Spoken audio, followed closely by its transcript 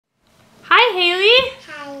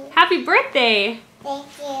Happy birthday. Thank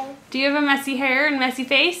you. Do you have a messy hair and messy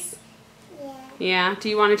face? Yeah. Yeah. Do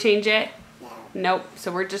you want to change it? No. Nope. So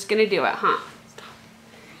we're just going to do it, huh?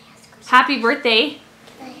 Happy birthday.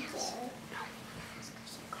 Thank you.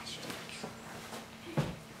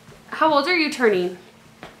 How old are you turning?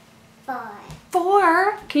 4.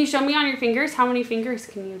 4? Can you show me on your fingers? How many fingers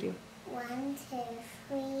can you do? 1, 2,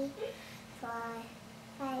 3, 4,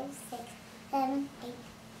 5, 6, 7, 8,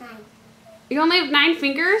 9. You only have 9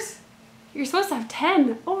 fingers? You're supposed to have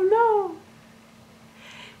 10. Oh no.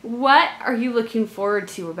 What are you looking forward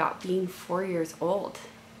to about being 4 years old?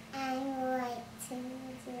 I like to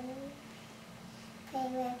play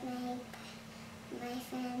with my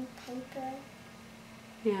friend Piper.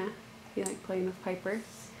 Yeah. You like playing with Piper?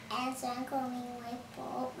 And so I'm going with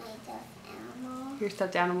Bolt, my stuffed animal. Your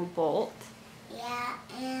stuffed animal Bolt? Yeah,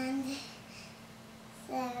 and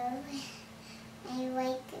so I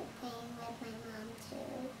like playing with my mom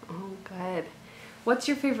too. Oh, good. What's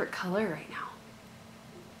your favorite color right now?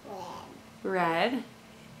 Red. Red.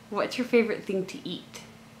 What's your favorite thing to eat?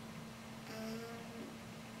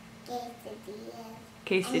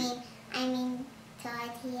 Quesadillas. I mean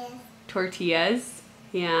tortillas. Tortillas.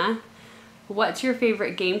 Yeah. What's your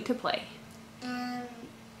favorite game to play? Yahtzee.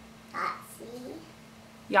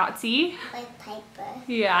 Yahtzee? With Piper.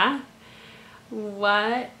 Yeah.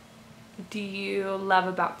 What do you love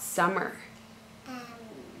about summer?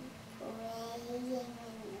 Playing in the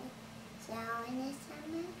snow in the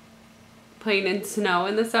summer. Playing in snow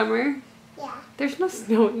in the summer? Yeah. There's no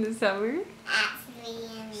snow in the summer. Actually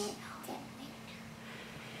in the winter.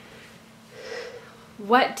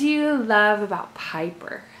 What do you love about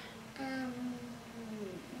Piper?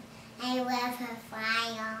 I love her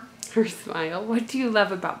smile. Her smile. What do you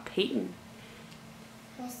love about Peyton?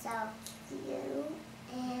 Her so cute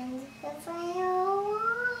and her smile.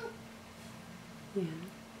 Yeah.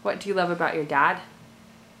 What do you love about your dad?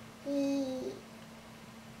 I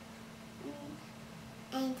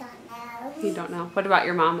don't know. You don't know. What about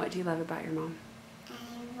your mom? What do you love about your mom? I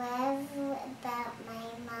love about my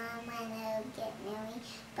mom when I get married,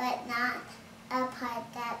 but not a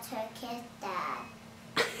part that's her kid's dad.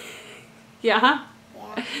 Yeah?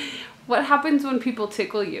 Yeah. What happens when people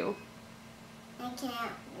tickle you? I can't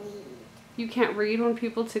read. You can't read when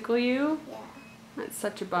people tickle you? Yeah. That's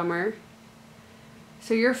such a bummer.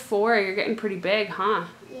 So you're 4, you're getting pretty big, huh?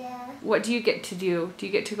 Yeah. What do you get to do? Do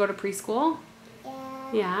you get to go to preschool?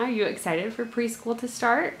 Yeah. Yeah, are you excited for preschool to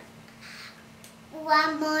start?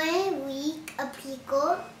 1 more week of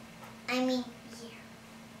preschool.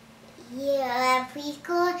 Year of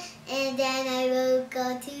preschool, and then I will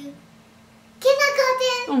go to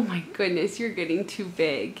kindergarten. Oh my goodness, you're getting too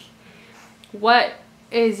big. What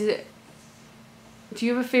is it? Do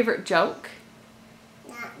you have a favorite joke?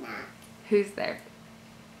 Not. Who's there?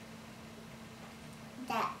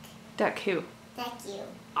 Duck. Duck who? Duck you.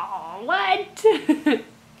 Oh, what?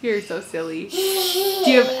 You're so silly. Do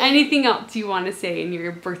you have anything else you want to say in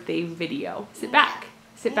your birthday video? Sit back.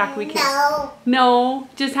 Sit back, we can. No. No,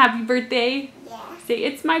 just happy birthday. Yeah. Say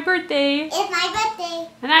it's my birthday. It's my birthday.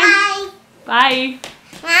 And Bye. Bye.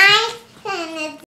 Bye.